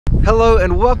Hello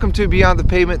and welcome to Beyond the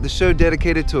Pavement, the show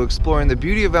dedicated to exploring the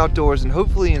beauty of outdoors and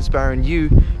hopefully inspiring you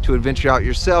to adventure out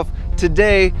yourself.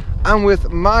 Today, I'm with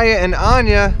Maya and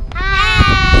Anya.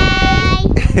 Hi!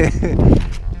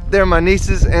 They're my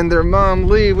nieces and their mom,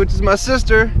 Lee, which is my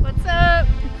sister. What's up?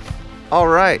 All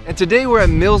right, and today we're at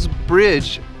Mills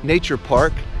Bridge Nature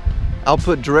Park. I'll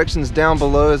put directions down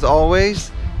below as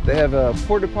always. They have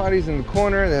porta potties in the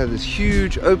corner. They have this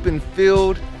huge open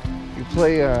field. You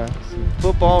play some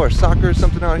football or soccer or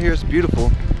something out here. It's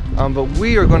beautiful. But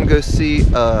we are going to go see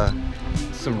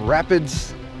some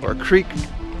rapids or a creek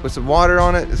with some water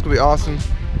on it. It's going to be awesome.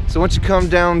 So once you come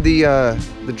down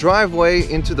the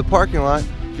driveway into the parking lot,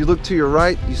 if you look to your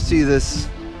right, you see this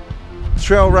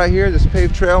trail right here, this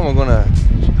paved trail, and we're going to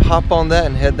hop on that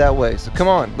and head that way. So come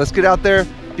on, let's get out there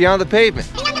beyond the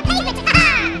pavement.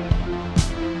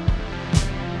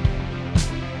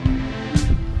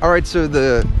 All right, so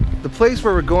the place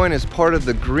where we're going is part of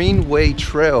the Greenway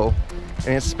Trail,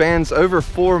 and it spans over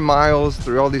 4 miles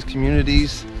through all these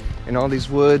communities and all these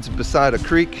woods beside a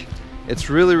creek. It's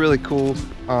really, really cool.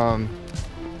 I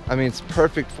mean, it's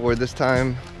perfect for this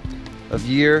time of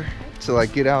year to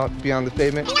like get out beyond the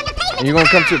pavement. And you're gonna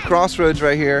come to a crossroads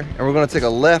right here, and we're gonna take a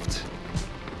left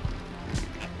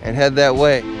and head that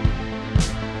way.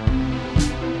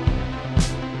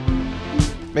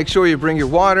 Make sure you bring your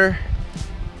water.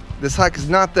 This hike is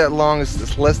not that long,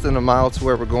 it's less than a mile to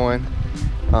where we're going.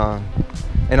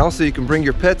 And also you can bring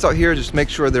your pets out here, just make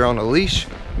sure they're on a leash.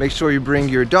 Make sure you bring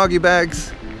your doggy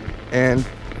bags and,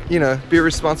 you know, be a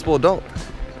responsible adult.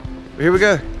 But here we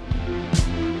go.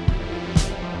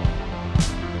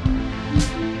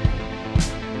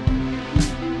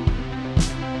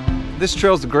 This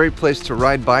trail is a great place to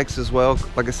ride bikes as well.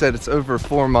 Like I said, it's over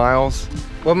 4 miles.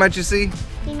 What might you see?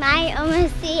 You might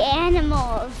almost see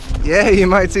animals. Yeah, you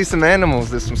might see some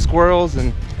animals. There's some squirrels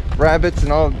and rabbits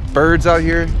and all birds out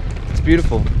here. It's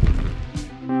beautiful.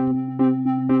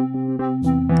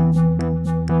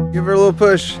 Give her a little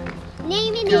push.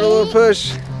 Name it. Give her a little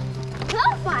push.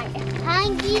 Profile.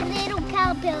 Hungry little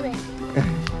cow building.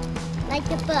 Like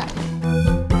the book.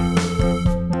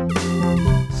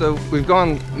 So we've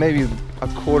gone maybe a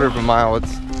quarter of a mile.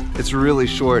 It's really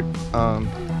short.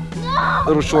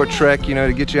 Little short trek, you know,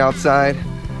 to get you outside.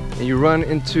 And you run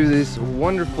into these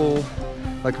wonderful,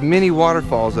 like mini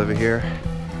waterfalls over here.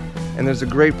 And there's a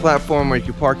great platform where you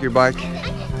can park your bike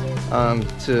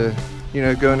to, you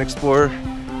know, go and explore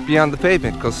beyond the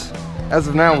pavement. Because as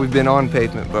of now, we've been on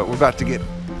pavement, but we're about to get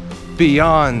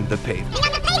beyond the pavement.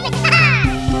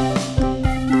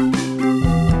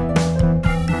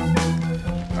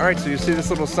 All right, so you see this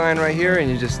little sign right here,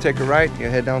 and you just take a right, you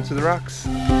head down to the rocks.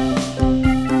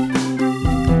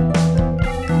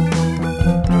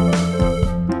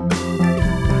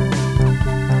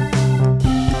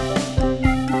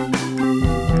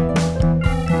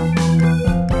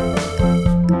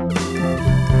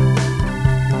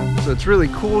 It's really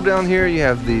cool down here. You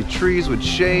have the trees with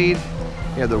shade,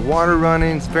 you have the water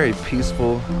running. It's very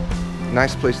peaceful,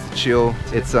 nice place to chill.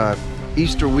 It's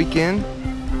Easter weekend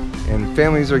and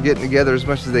families are getting together as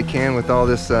much as they can with all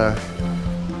this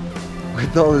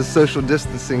social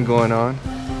distancing going on.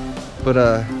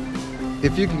 But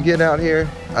if you can get out here,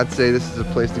 I'd say this is a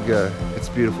place to go. It's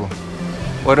beautiful.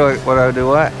 What do I do?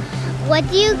 What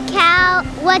do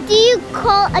you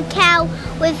call a cow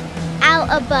without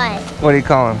a butt? What do you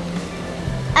call him?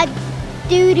 A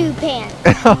doo-doo pants.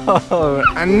 Oh,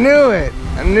 I knew it.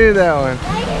 I knew that one.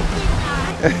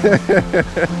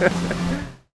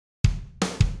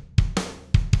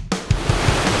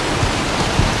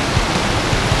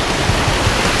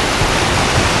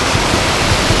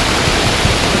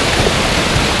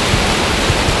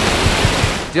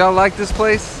 Do y'all like this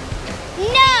place?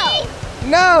 No.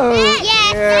 No.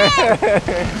 Yes. Yeah.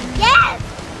 Yes.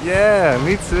 Yeah,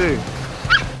 me too.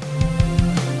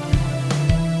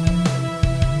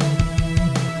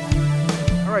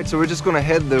 Alright, so we're just going to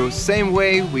head the same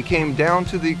way we came down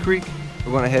to the creek.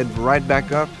 We're going to head right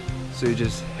back up. So you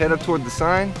just head up toward the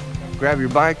sign, grab your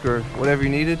bike or whatever you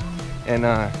needed, and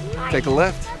take a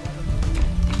left.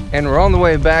 And we're on the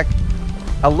way back.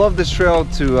 I love this trail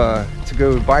to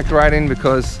go bike riding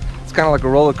because it's kind of like a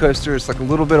roller coaster. It's like a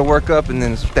little bit of work up and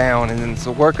then it's down, and then it's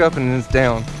a work up and then it's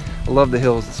down. I love the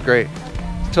hills, it's great.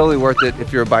 It's totally worth it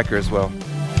if you're a biker as well.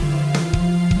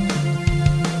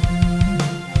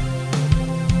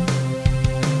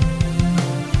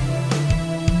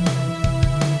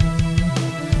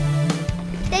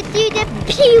 Do the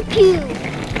pew pew.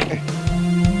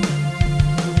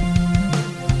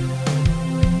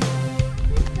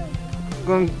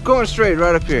 Going straight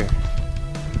right up here.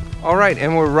 All right,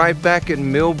 and we're right back at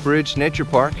Mill Bridge Nature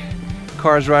Park.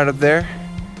 car's right up there.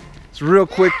 It's a real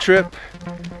quick trip.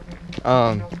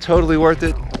 Totally worth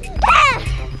it.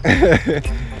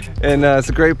 And it's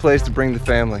a great place to bring the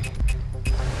family.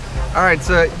 All right,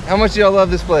 so how much do y'all love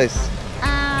this place?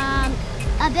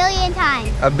 1,000,000,000 times.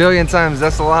 1,000,000,000 times,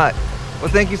 that's a lot.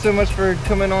 Well, thank you so much for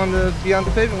coming on to Beyond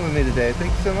the Pavement with me today.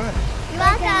 Thank you so much. You're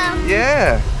welcome.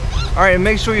 Yeah. All right, and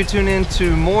make sure you tune in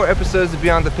to more episodes of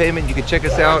Beyond the Pavement. You can check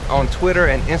us out on Twitter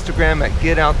and Instagram at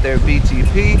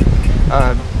GetOutThereBTP.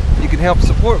 You can help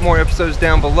support more episodes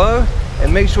down below.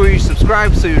 And make sure you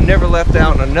subscribe so you're never left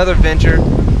out on another venture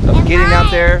of getting out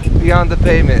there beyond the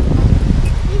pavement.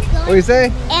 What do you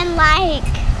say? And like.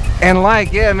 And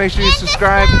like, yeah, make sure you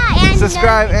subscribe.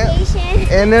 Subscribe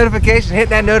and notification. Hit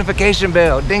that notification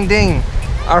bell. Ding ding.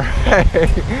 All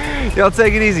right. Y'all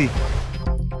take it easy.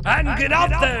 And get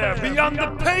out there beyond the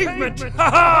pavement. Ha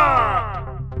ha!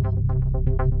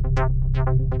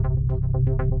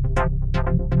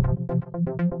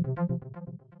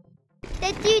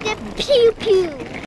 Let's do the pew pew.